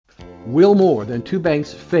Will more than two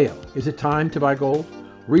banks fail? Is it time to buy gold?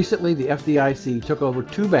 Recently, the FDIC took over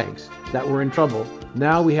two banks that were in trouble.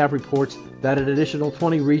 Now we have reports that an additional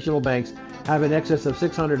 20 regional banks have in excess of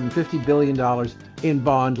 $650 billion in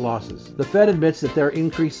bond losses. The Fed admits that their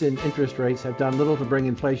increase in interest rates have done little to bring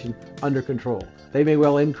inflation under control. They may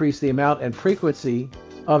well increase the amount and frequency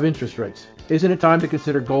of interest rates. Isn't it time to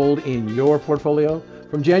consider gold in your portfolio?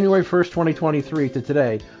 From January 1st, 2023 to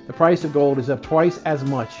today, the price of gold is up twice as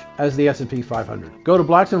much as the S&P 500. Go to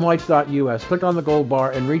blacksandwhites.us, click on the gold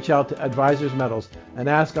bar, and reach out to Advisors Metals and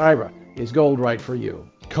ask Ira, is gold right for you?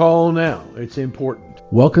 Call now. It's important.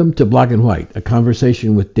 Welcome to Black and White, a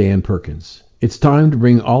conversation with Dan Perkins. It's time to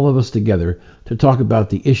bring all of us together to talk about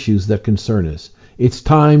the issues that concern us. It's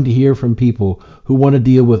time to hear from people who want to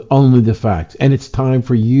deal with only the facts. And it's time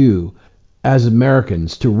for you, as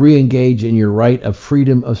Americans, to re-engage in your right of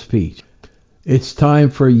freedom of speech. It's time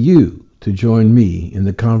for you to join me in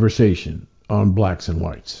the conversation on Blacks and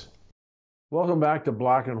Whites. Welcome back to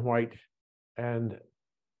Black and White. And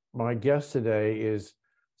my guest today is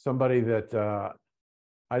somebody that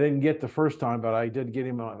I didn't get the first time, but I did get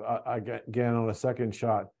him again on a second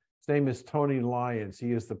shot. His name is Tony Lyons.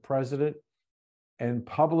 He is the president and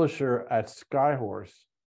publisher at Skyhorse.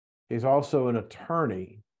 He's also an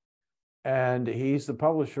attorney, and he's the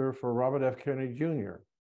publisher for Robert F. Kennedy Jr.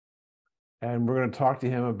 And we're going to talk to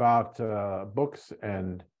him about books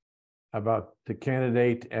and about the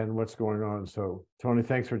candidate and what's going on. So, Tony,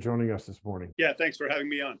 thanks for joining us this morning. Yeah, thanks for having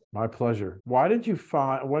me on. My pleasure. What did you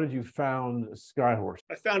found Skyhorse?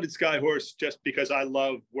 I founded Skyhorse just because I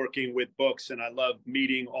love working with books and I love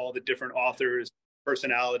meeting all the different authors,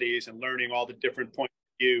 personalities, and learning all the different points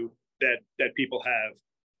of view that people have.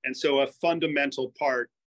 And so a fundamental part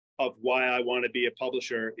of why I want to be a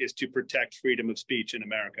publisher is to protect freedom of speech in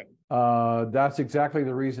America. That's exactly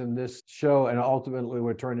the reason this show and ultimately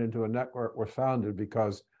what turned into a network was founded,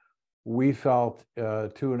 because we felt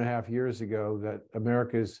 2.5 years ago that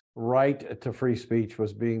America's right to free speech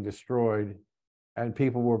was being destroyed and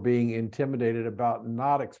people were being intimidated about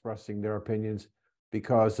not expressing their opinions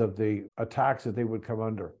because of the attacks that they would come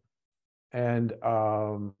under. And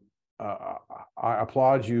I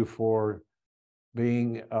applaud you for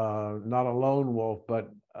being not a lone wolf,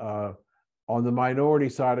 but on the minority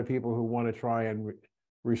side of people who want to try and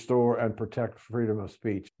restore and protect freedom of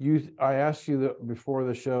speech. I asked you before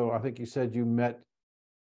the show, I think you said you met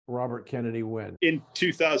Robert Kennedy when? In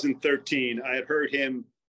 2013, I had heard him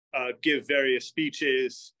give various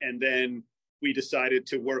speeches, and then we decided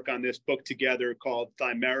to work on this book together called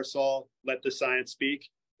Thimerosal, Let the Science Speak.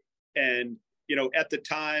 And at the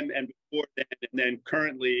time and before then, and then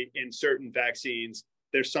currently in certain vaccines,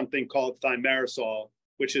 there's something called thimerosal,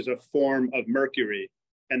 which is a form of mercury.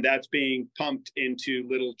 And that's being pumped into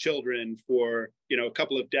little children for, a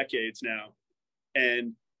couple of decades now.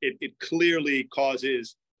 And it clearly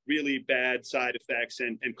causes really bad side effects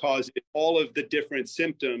and causes all of the different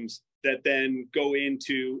symptoms that then go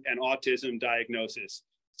into an autism diagnosis.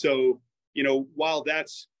 So, while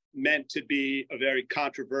that's meant to be a very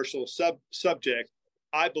controversial subject,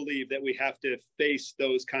 I believe that we have to face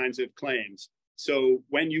those kinds of claims. So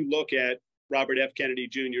when you look at Robert F. Kennedy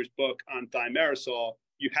Jr.'s book on thimerosal,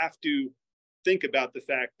 you have to think about the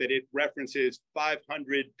fact that it references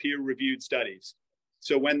 500 peer-reviewed studies.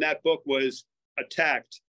 So when that book was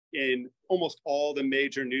attacked in almost all the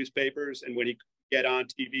major newspapers, and when he get on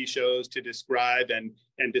TV shows to describe and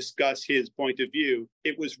discuss his point of view,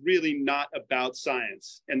 it was really not about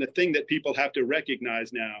science. And the thing that people have to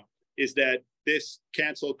recognize now is that this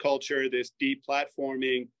cancel culture, this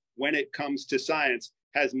deplatforming, when it comes to science,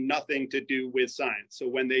 has nothing to do with science. So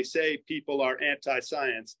when they say people are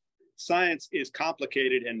anti-science, science is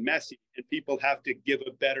complicated and messy, and people have to give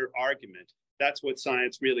a better argument. That's what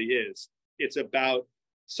science really is. It's about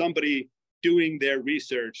somebody doing their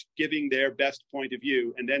research, giving their best point of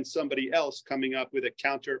view, and then somebody else coming up with a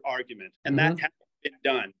counter argument. And that hasn't been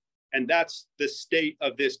done. And that's the state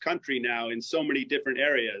of this country now in so many different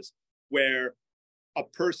areas, where a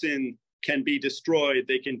person can be destroyed,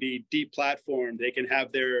 they can be deplatformed, they can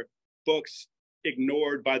have their books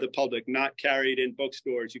ignored by the public, not carried in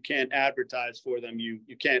bookstores. You can't advertise for them. You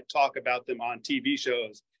can't talk about them on TV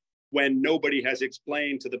shows when nobody has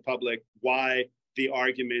explained to the public why the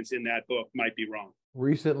arguments in that book might be wrong.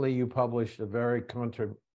 Recently, you published a very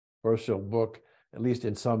controversial book, at least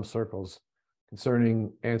in some circles,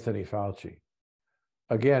 concerning Anthony Fauci.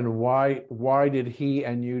 Again, why did he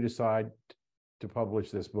and you decide to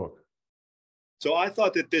publish this book? So I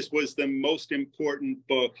thought that this was the most important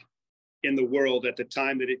book in the world at the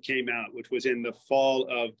time that it came out, which was in the fall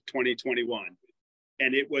of 2021.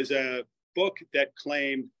 And it was a book that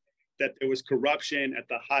claimed that there was corruption at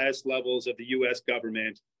the highest levels of the US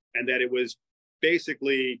government, and that it was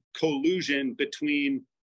basically collusion between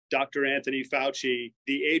Dr. Anthony Fauci,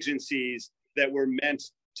 the agencies that were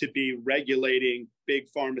meant to be regulating big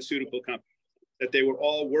pharmaceutical companies, that they were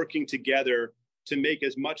all working together to make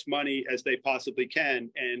as much money as they possibly can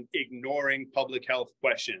and ignoring public health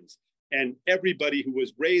questions. And everybody who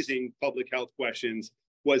was raising public health questions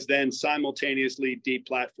was then simultaneously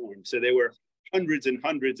deplatformed. So there were hundreds and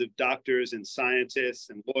hundreds of doctors and scientists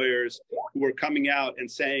and lawyers who were coming out and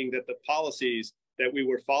saying that the policies that we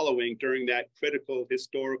were following during that critical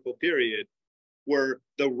historical period were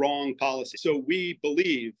the wrong policy. So we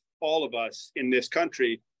believe, all of us in this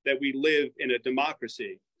country, that we live in a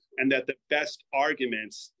democracy and that the best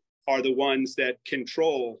arguments are the ones that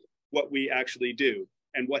control what we actually do.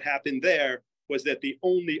 And what happened there was that the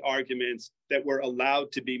only arguments that were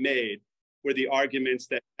allowed to be made were the arguments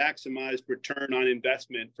that maximized return on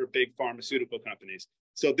investment for big pharmaceutical companies.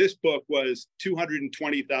 So this book was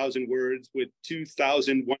 220,000 words with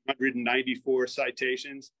 2,194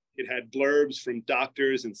 citations. It had blurbs from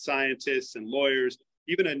doctors and scientists and lawyers.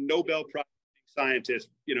 Even a Nobel Prize scientist,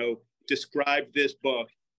 described this book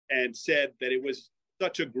and said that it was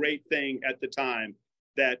such a great thing at the time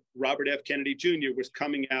that Robert F. Kennedy Jr. was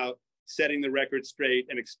coming out, setting the record straight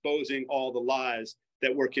and exposing all the lies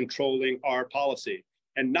that were controlling our policy.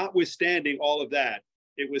 And notwithstanding all of that,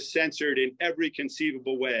 it was censored in every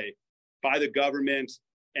conceivable way by the government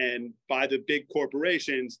and by the big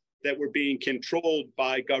corporations that were being controlled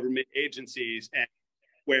by government agencies, and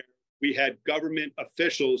where we had government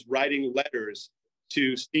officials writing letters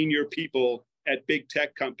to senior people at big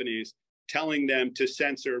tech companies telling them to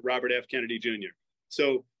censor Robert F. Kennedy Jr.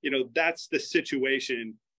 So, that's the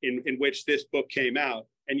situation in which this book came out.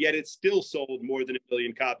 And yet it still sold more than 1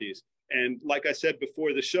 million copies. And like I said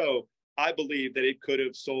before the show, I believe that it could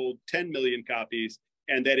have sold 10 million copies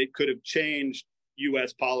and that it could have changed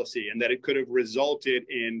US policy and that it could have resulted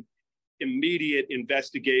in immediate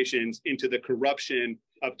investigations into the corruption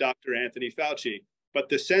of Dr. Anthony Fauci. But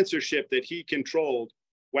the censorship that he controlled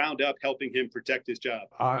wound up helping him protect his job.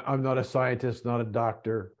 I'm not a scientist, not a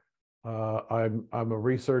doctor. I'm a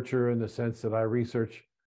researcher in the sense that I research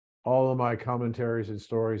all of my commentaries and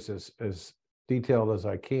stories as detailed as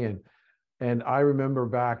I can. And I remember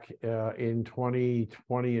back in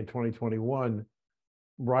 2020 and 2021,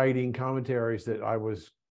 writing commentaries that I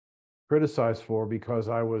was criticized for because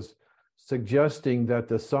I was suggesting that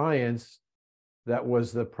the science that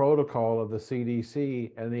was the protocol of the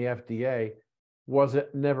CDC and the FDA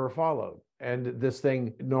wasn't never followed. And this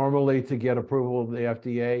thing, normally to get approval of the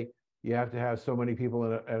FDA, you have to have so many people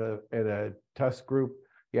in a test group.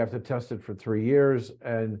 You have to test it for 3 years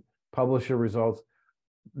and publish your results.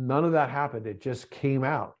 None of that happened. It just came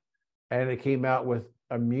out, and it came out with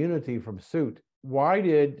immunity from suit. Why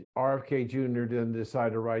did RFK Jr. then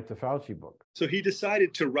decide to write the Fauci book? So he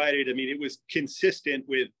decided to write it. I mean, it was consistent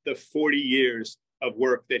with the 40 years of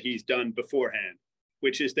work that he's done beforehand,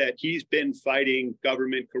 which is that he's been fighting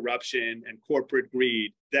government corruption and corporate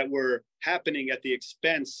greed that were happening at the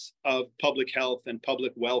expense of public health and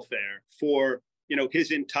public welfare for,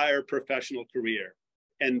 his entire professional career.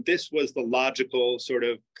 And this was the logical sort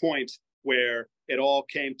of point where it all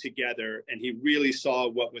came together and he really saw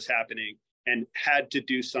what was happening and had to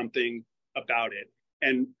do something about it.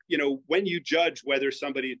 And, when you judge whether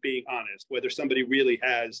somebody is being honest, whether somebody really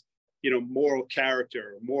has, moral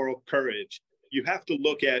character, moral courage, you have to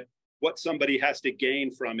look at what somebody has to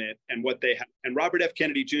gain from it and what they have. And Robert F.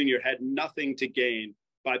 Kennedy Jr. had nothing to gain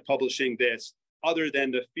by publishing this other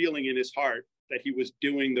than the feeling in his heart that he was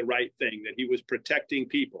doing the right thing, that he was protecting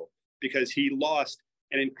people, because he lost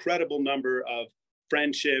an incredible number of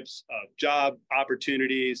friendships, of job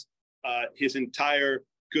opportunities. His entire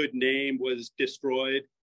good name was destroyed,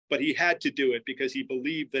 but he had to do it because he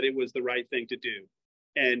believed that it was the right thing to do.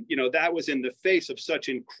 And, that was in the face of such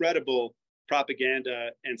incredible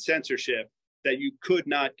propaganda and censorship that you could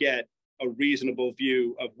not get a reasonable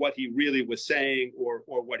view of what he really was saying or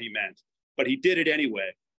what he meant. But he did it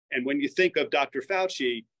anyway. And when you think of Dr.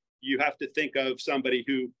 Fauci, you have to think of somebody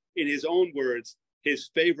who, in his own words, his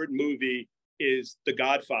favorite movie is The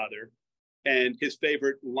Godfather. And his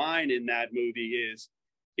favorite line in that movie is,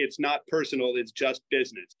 "It's not personal, it's just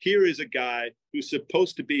business." Here is a guy who's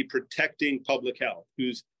supposed to be protecting public health,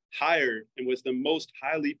 who's hired and was the most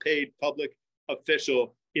highly paid public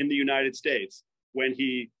official in the United States when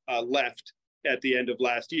he left at the end of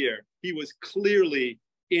last year. He was clearly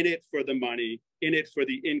in it for the money, in it for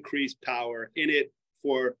the increased power, in it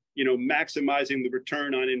for, maximizing the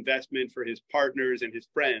return on investment for his partners and his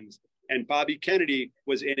friends. And Bobby Kennedy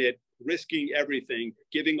was in it risking everything,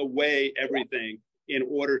 giving away everything in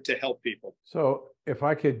order to help people. So if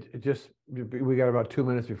I could just, we got about 2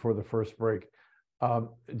 minutes before the first break,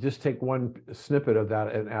 just take one snippet of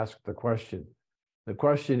that and ask the question. The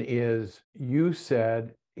question is, you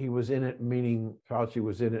said he was in it, meaning Fauci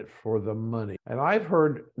was in it for the money. And I've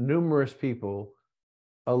heard numerous people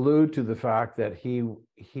allude to the fact that he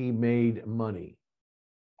made money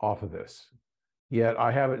off of this. Yet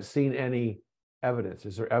I haven't seen any evidence.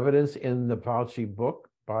 Is there evidence in the Fauci book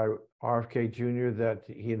by RFK Jr. that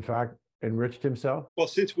he in fact enriched himself? Well,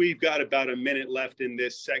 since we've got about a minute left in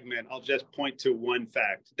this segment, I'll just point to one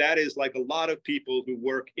fact. That is, like a lot of people who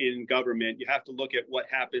work in government, you have to look at what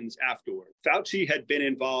happens afterward. Fauci had been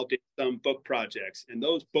involved in some book projects, and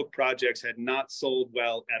those book projects had not sold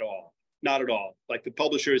well at all. Not at all. Like, the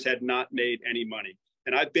publishers had not made any money.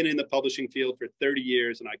 And I've been in the publishing field for 30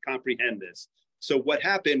 years, and I comprehend this. So what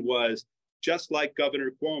happened was, just like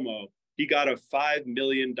Governor Cuomo, he got a $5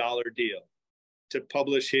 million deal to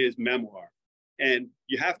publish his memoir. And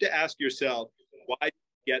you have to ask yourself, why did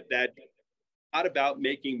you get that? Not about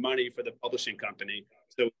making money for the publishing company.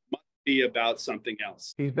 So it must be about something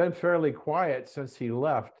else. He's been fairly quiet since he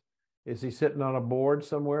left. Is he sitting on a board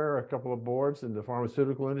somewhere, a couple of boards in the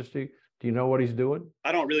pharmaceutical industry? Do you know what he's doing?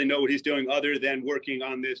 I don't really know what he's doing other than working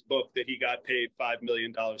on this book that he got paid $5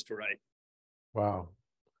 million to write. Wow.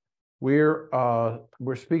 We're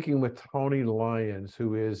speaking with Tony Lyons,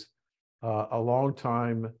 who is a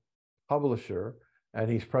longtime publisher, and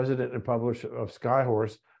he's president and publisher of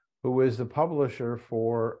Skyhorse, who is the publisher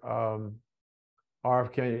for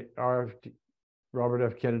Robert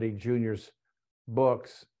F. Kennedy Jr.'s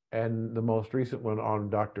books, and the most recent one on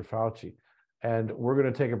Dr. Fauci. And we're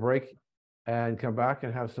going to take a break and come back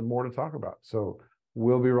and have some more to talk about. So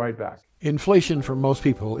we'll be right back. Inflation for most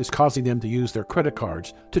people is causing them to use their credit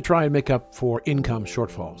cards to try and make up for income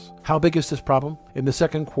shortfalls. How big is this problem? In the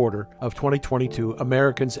second quarter of 2022,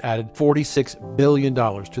 Americans added $46 billion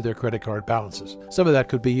to their credit card balances. Some of that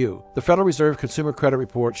could be you. The Federal Reserve Consumer Credit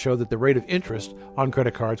Report showed that the rate of interest on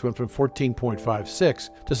credit cards went from 14.56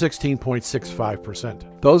 to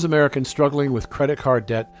 16.65%. Those Americans struggling with credit card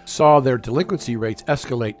debt saw their delinquency rates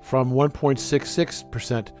escalate from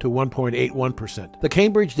 1.66% to 1.81%. The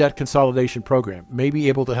Cambridge Debt Consolidation Program may be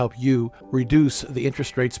able to help you reduce the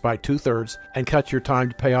interest rates by 2/3 and cut your time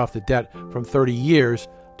to pay off the debt from 30 years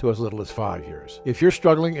to as little as 5 years. If you're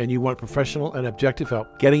struggling and you want professional and objective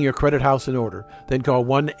help getting your credit house in order, then call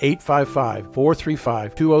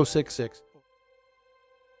 1-855-435-2066.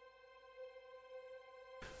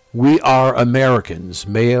 We are Americans,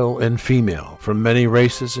 male and female, from many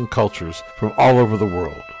races and cultures from all over the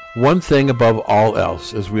world. One thing above all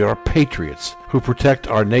else is we are patriots who protect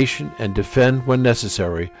our nation and defend, when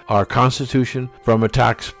necessary, our Constitution from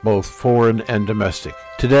attacks both foreign and domestic.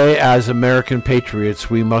 Today, as American patriots,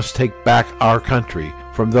 we must take back our country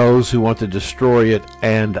from those who want to destroy it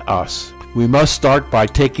and us. We must start by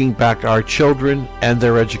taking back our children and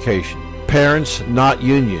their education. Parents, not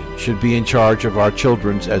unions, should be in charge of our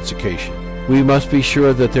children's education. We must be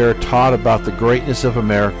sure that they are taught about the greatness of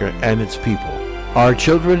America and its people. Our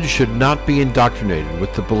children should not be indoctrinated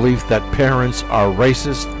with the belief that parents are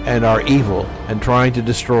racist and are evil and trying to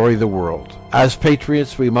destroy the world. As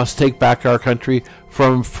patriots, we must take back our country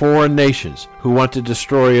from foreign nations who want to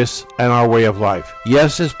destroy us and our way of life.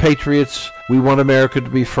 Yes, as patriots, we want America to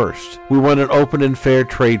be first. We want an open and fair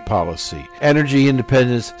trade policy, energy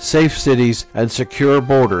independence, safe cities, and secure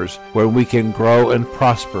borders where we can grow and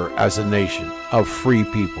prosper as a nation of free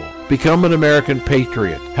people. Become an American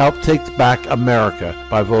patriot. Help take back America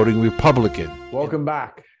by voting Republican. Welcome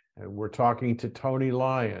back. And we're talking to Tony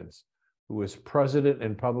Lyons, who is president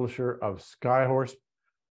and publisher of Skyhorse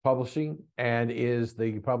Publishing and is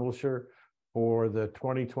the publisher for the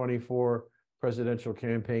 2024 presidential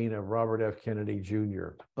campaign of Robert F. Kennedy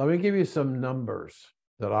Jr. Let me give you some numbers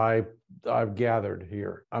that I've gathered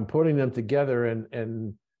here. I'm putting them together,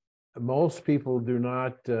 and most people do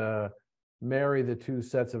not marry the two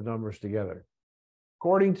sets of numbers together.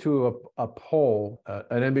 According to a poll,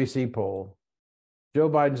 an NBC poll, Joe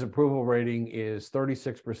Biden's approval rating is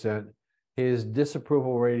 36%. His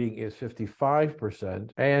disapproval rating is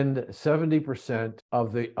 55%, and 70%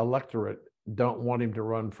 of the electorate don't want him to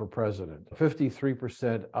run for president.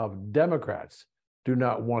 53% of Democrats do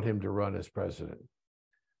not want him to run as president.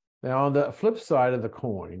 Now, on the flip side of the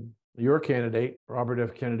coin, your candidate, Robert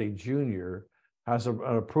F. Kennedy Jr., has an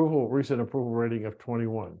recent approval rating of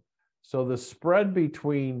 21. So the spread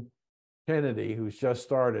between Kennedy, who's just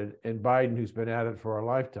started, and Biden, who's been at it for a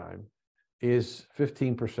lifetime, is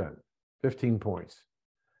 15%, 15 points.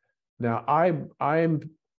 Now, I'm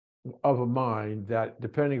of a mind that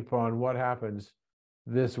depending upon what happens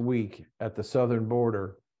this week at the southern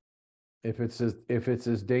border, if it's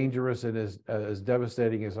as dangerous and as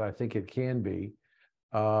devastating as I think it can be,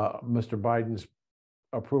 Mr. Biden's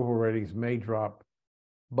approval ratings may drop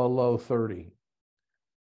below 30.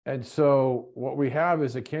 And so what we have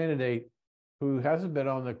is a candidate who hasn't been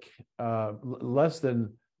on the less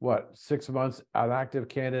than 6 months, an active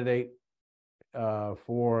candidate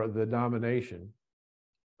for the nomination,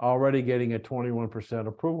 already getting a 21%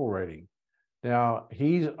 approval rating. Now,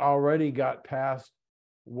 he's already got past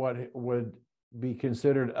what would be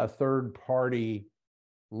considered a third party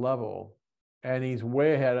level, and he's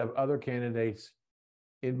way ahead of other candidates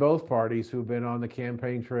in both parties who've been on the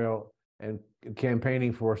campaign trail and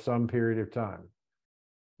campaigning for some period of time.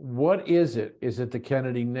 What is it? Is it the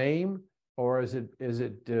Kennedy name, or is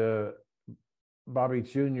it Bobby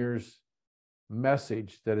Jr.'s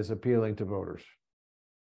message that is appealing to voters?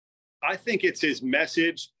 I think it's his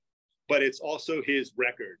message, but it's also his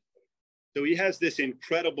record. So he has this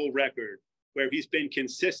incredible record where he's been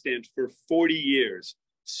consistent for 40 years,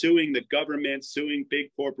 suing the government, suing big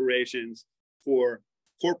corporations for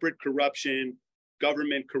corporate corruption,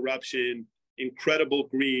 government corruption, incredible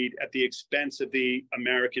greed at the expense of the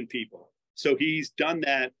American people. So he's done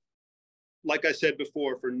that, like I said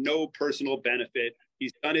before, for no personal benefit.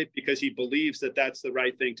 He's done it because he believes that that's the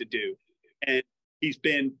right thing to do. And he's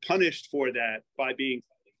been punished for that by being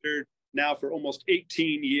censored now for almost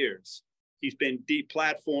 18 years. He's been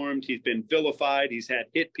deplatformed. He's been vilified. He's had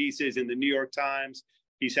hit pieces in the New York Times.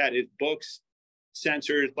 He's had his books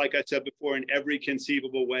censored, like I said before, in every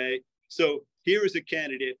conceivable way. So here is a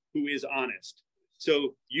candidate who is honest.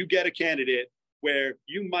 So you get a candidate where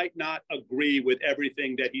you might not agree with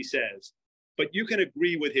everything that he says, but you can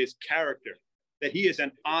agree with his character, that he is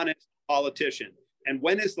an honest politician. And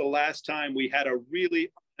when is the last time we had a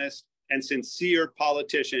really honest and sincere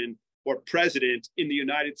politician or president in the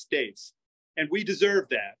United States? And we deserve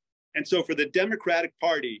that. And so for the Democratic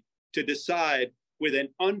Party to decide with an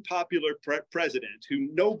unpopular president who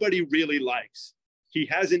nobody really likes, he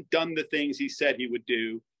hasn't done the things he said he would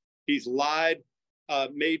do. He's lied,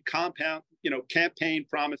 made campaign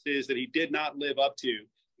promises that he did not live up to.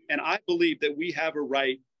 And I believe that we have a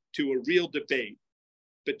right to a real debate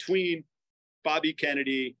between Bobby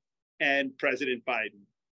Kennedy and President Biden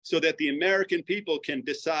so that the American people can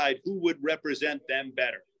decide who would represent them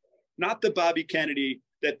better. Not the Bobby Kennedy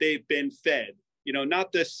that they've been fed,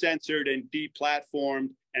 not the censored and deplatformed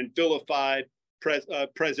and vilified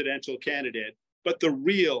presidential candidate, but the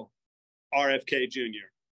real RFK Jr.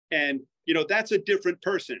 And, that's a different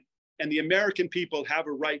person. And the American people have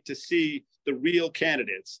a right to see the real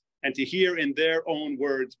candidates and to hear in their own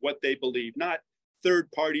words what they believe, not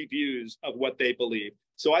third-party views of what they believe.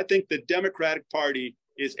 So I think the Democratic Party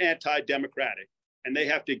is anti-democratic, and they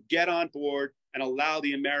have to get on board and allow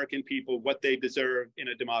the American people what they deserve in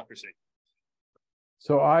a democracy.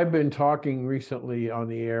 So I've been talking recently on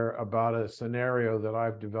the air about a scenario that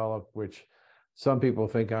I've developed, which some people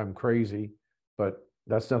think I'm crazy, but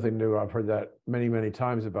that's nothing new. I've heard that many, many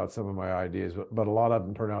times about some of my ideas, but a lot of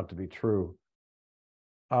them turn out to be true.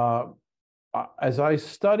 As I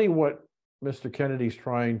study what Mr. Kennedy's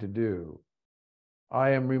trying to do,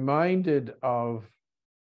 I am reminded of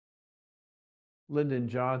Lyndon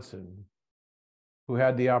Johnson, who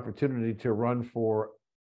had the opportunity to run for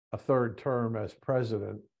a third term as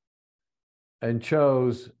president and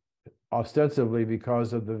chose, ostensibly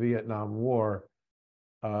because of the Vietnam War,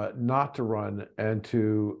 not to run and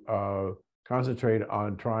to concentrate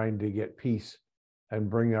on trying to get peace and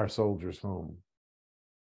bring our soldiers home.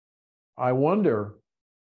 I wonder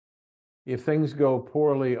if things go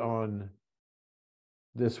poorly on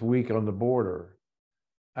this week on the border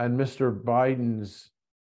and Mr. Biden's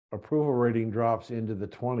approval rating drops into the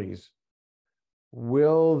 20s,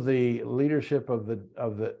 will the leadership of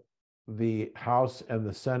the House and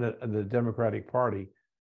the Senate and the Democratic Party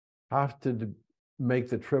have to make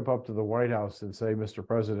the trip up to the White House and say, Mr.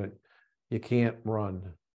 President, you can't run,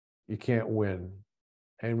 you can't win,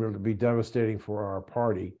 and it'll be devastating for our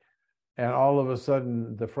party. And all of a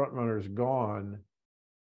sudden, the front runner's gone,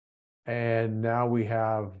 and now we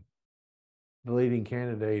have the leading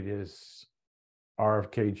candidate is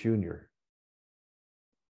RFK Jr.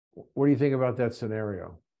 What do you think about that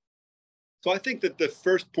scenario? So I think that the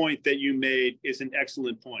first point that you made is an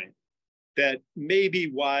excellent point, that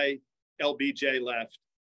maybe why LBJ left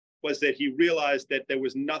was that he realized that there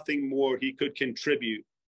was nothing more he could contribute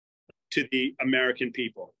to the American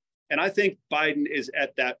people. And I think Biden is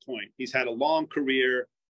at that point. He's had a long career.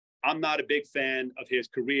 I'm not a big fan of his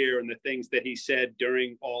career and the things that he said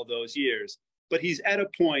during all those years. but he's at a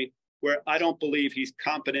point where I don't believe he's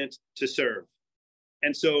competent to serve.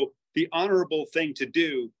 And so the honorable thing to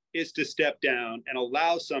do is to step down and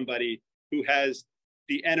allow somebody who has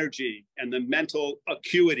the energy and the mental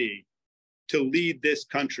acuity to lead this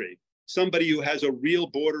country. Somebody who has a real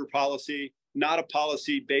border policy, not a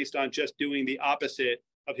policy based on just doing the opposite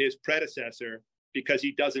of his predecessor because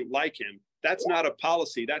he doesn't like him. That's not a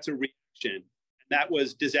policy, that's a reaction. And that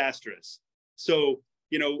was disastrous. So,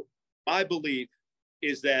 my belief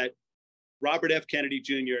is that Robert F. Kennedy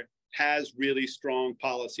Jr. has really strong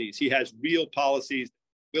policies. He has real policies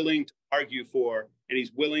willing to argue for, and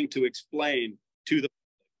he's willing to explain to the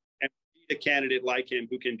public, and we need a candidate like him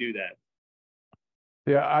who can do that.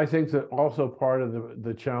 Yeah, I think that also part of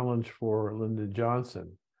the challenge for Lyndon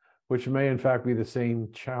Johnson, which may in fact be the same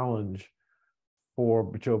challenge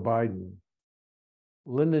for Joe Biden.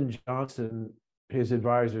 Lyndon Johnson, his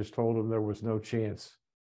advisors told him there was no chance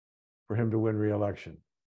for him to win re-election.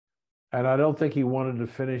 And I don't think he wanted to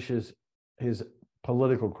finish his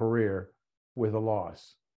political career with a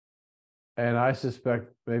loss. And I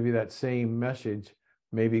suspect maybe that same message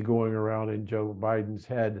may be going around in Joe Biden's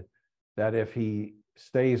head, that if he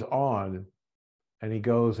stays on and he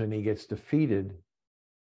goes and he gets defeated,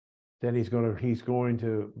 then he's going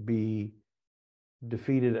to be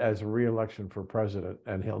defeated as a re-election for president,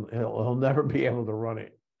 and he'll never be able to run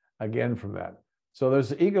it again from that. So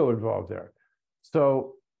there's ego involved there.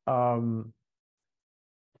 So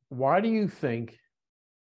why do you think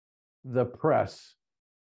the press,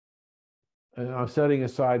 and I'm setting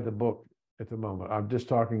aside the book at the moment, I'm just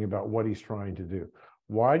talking about what he's trying to do.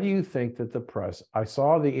 Why do you think that the press, I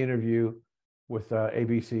saw the interview with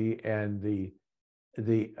ABC and the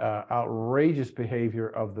outrageous behavior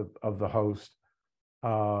of the host,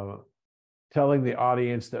 telling the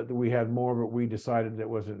audience that we had more, but we decided it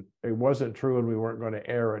wasn't true and we weren't going to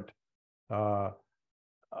air it.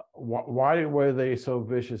 Why were they so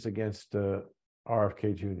vicious against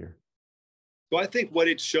RFK Jr.? So I think what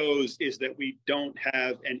it shows is that we don't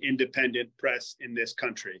have an independent press in this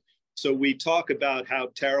country. So we talk about how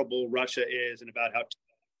terrible Russia is and about how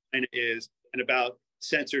China is and about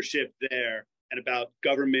censorship there and about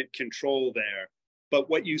government control there. But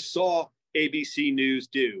what you saw ABC News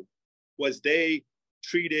do was they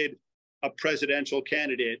treated a presidential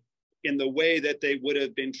candidate in the way that they would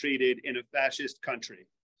have been treated in a fascist country.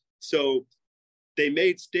 So they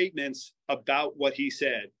made statements about what he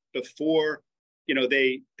said before,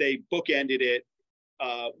 they bookended it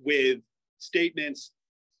with statements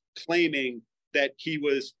claiming that he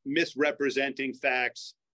was misrepresenting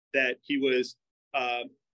facts, that he was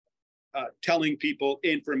telling people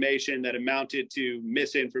information that amounted to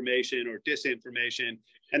misinformation or disinformation,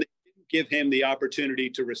 and they didn't give him the opportunity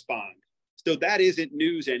to respond. So that isn't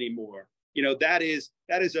news anymore. That is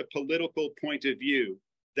a political point of view,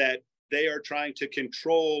 that they are trying to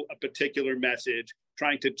control a particular message,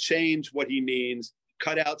 trying to change what he means,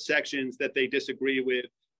 cut out sections that they disagree with.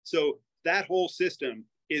 So that whole system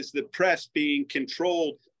is the press being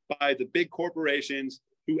controlled by the big corporations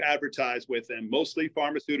who advertise with them, mostly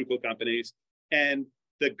pharmaceutical companies, and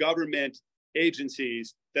the government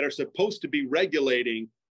agencies that are supposed to be regulating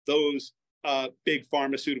those big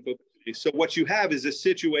pharmaceutical companies. So what you have is a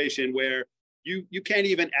situation where you can't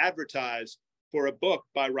even advertise for a book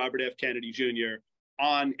by Robert F. Kennedy Jr.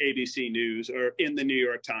 on ABC News or in the New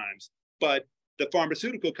York Times. But the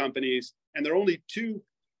pharmaceutical companies, and there are only two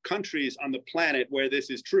countries on the planet where this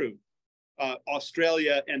is true,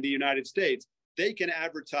 Australia and the United States, they can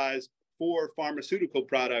advertise for pharmaceutical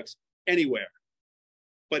products anywhere.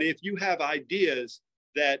 But if you have ideas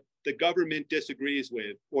that the government disagrees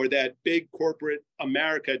with or that big corporate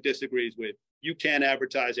America disagrees with, you can't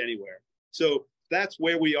advertise anywhere. So that's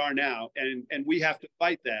where we are now, and we have to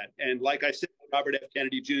fight that. And like I said, Robert F.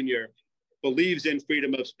 Kennedy Jr. believes in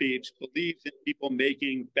freedom of speech, believes in people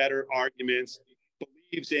making better arguments,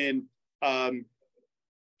 believes in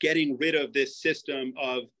getting rid of this system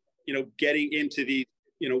of getting into these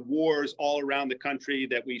wars all around the country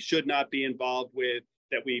that we should not be involved with,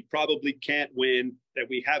 that we probably can't win, that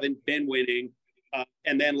we haven't been winning,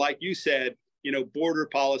 and then, like you said, border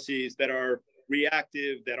policies that are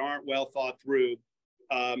reactive, that aren't well thought through.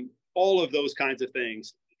 All of those kinds of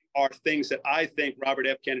things are things that I think Robert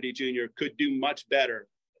F. Kennedy Jr. could do much better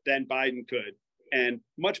than Biden could, and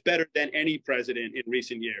much better than any president in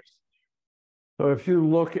recent years. So if you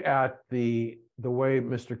look at the way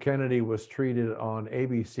Mr. Kennedy was treated on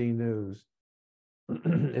ABC News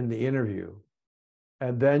in the interview,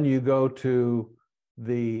 and then you go to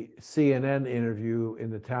the CNN interview in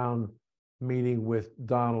the town meeting with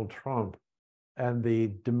Donald Trump, and the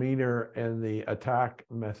demeanor and the attack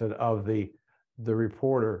method of the the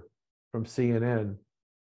reporter from CNN.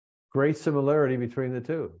 Great similarity between the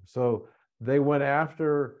two. So they went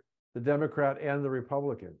after the Democrat and the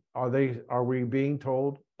Republican. Are we being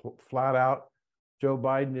told flat out Joe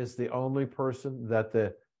Biden is the only person that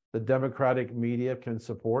the Democratic media can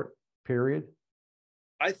support, period?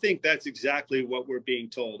 I think that's exactly what we're being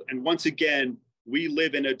told. And once again, we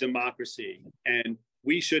live in a democracy, and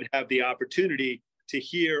we should have the opportunity to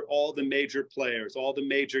hear all the major players, all the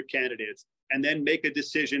major candidates, and then make a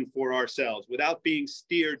decision for ourselves without being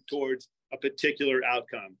steered towards a particular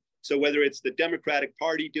outcome. So whether it's the Democratic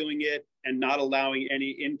Party doing it and not allowing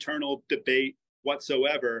any internal debate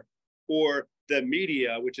whatsoever, or the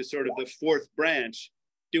media, which is sort of the fourth branch,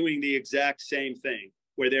 doing the exact same thing,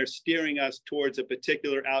 where they're steering us towards a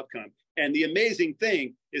particular outcome. And the amazing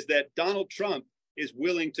thing is that Donald Trump is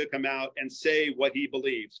willing to come out and say what he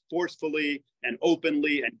believes forcefully and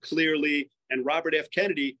openly and clearly. And Robert F.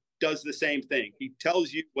 Kennedy does the same thing. He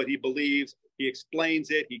tells you what he believes. He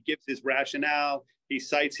explains it. He gives his rationale. He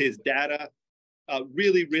cites his data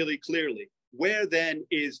really, really clearly. Where then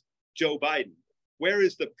is Joe Biden? Where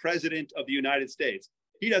is the president of the United States?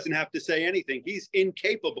 He doesn't have to say anything. He's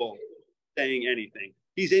incapable of saying anything.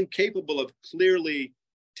 He's incapable of clearly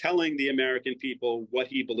telling the American people what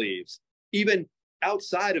he believes, even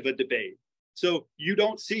outside of a debate. So you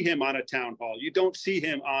don't see him on a town hall. You don't see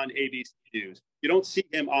him on ABC News. You don't see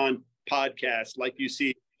him on podcasts like you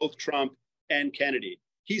see both Trump and Kennedy.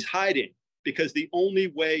 He's hiding because the only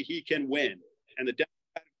way he can win, and the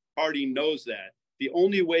Democratic Party knows that, the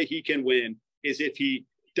only way he can win is if he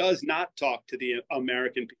does not talk to the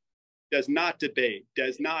American people, does not debate,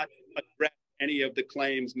 does not address any of the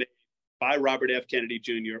claims made by Robert F. Kennedy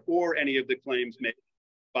Jr. or any of the claims made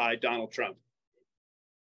by Donald Trump.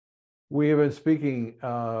 We have been speaking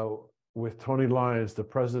with Tony Lyons, the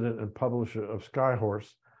president and publisher of Skyhorse,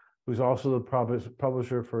 who's also the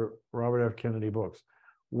publisher for Robert F. Kennedy books.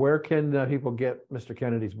 Where can people get Mr.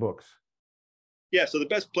 Kennedy's books? Yeah, so the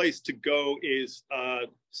best place to go is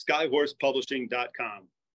skyhorsepublishing.com.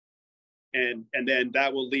 And then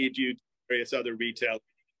that will lead you to various other retailers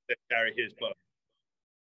that carry his book.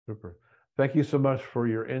 Super. Thank you so much for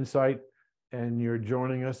your insight and your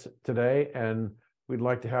joining us today. And we'd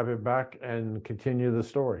like to have you back and continue the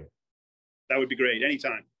story. That would be great.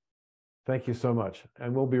 Anytime. Thank you so much.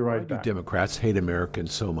 And we'll be right back. Why do Democrats hate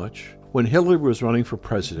Americans so much? When Hillary was running for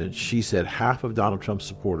president, she said half of Donald Trump's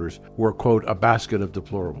supporters were, quote, a basket of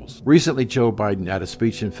deplorables. Recently, Joe Biden, at a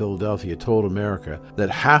speech in Philadelphia, told America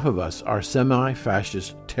that half of us are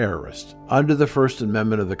semi-fascist terrorists. Under the First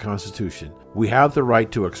Amendment of the Constitution, we have the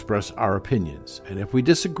right to express our opinions, and if we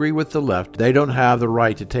disagree with the left, they don't have the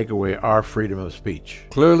right to take away our freedom of speech.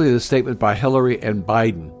 Clearly, the statement by Hillary and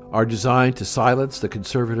Biden are designed to silence the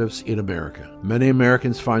conservatives in America. Many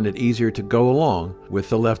Americans find it easier to go along with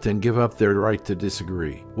the left and give up their right to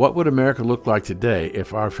disagree. What would America look like today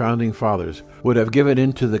if our founding fathers would have given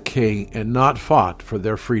in to the king and not fought for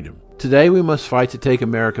their freedom? Today we must fight to take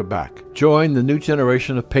America back. Join the new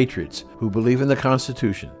generation of patriots who believe in the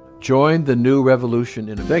Constitution. Join the new revolution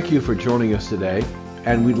in America. Thank you for joining us today,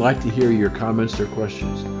 and we'd like to hear your comments or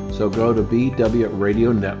questions. So go to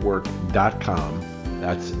bwradionetwork.com.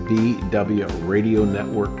 That's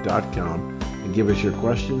bwradionetwork.com, and give us your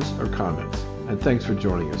questions or comments. And thanks for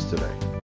joining us today.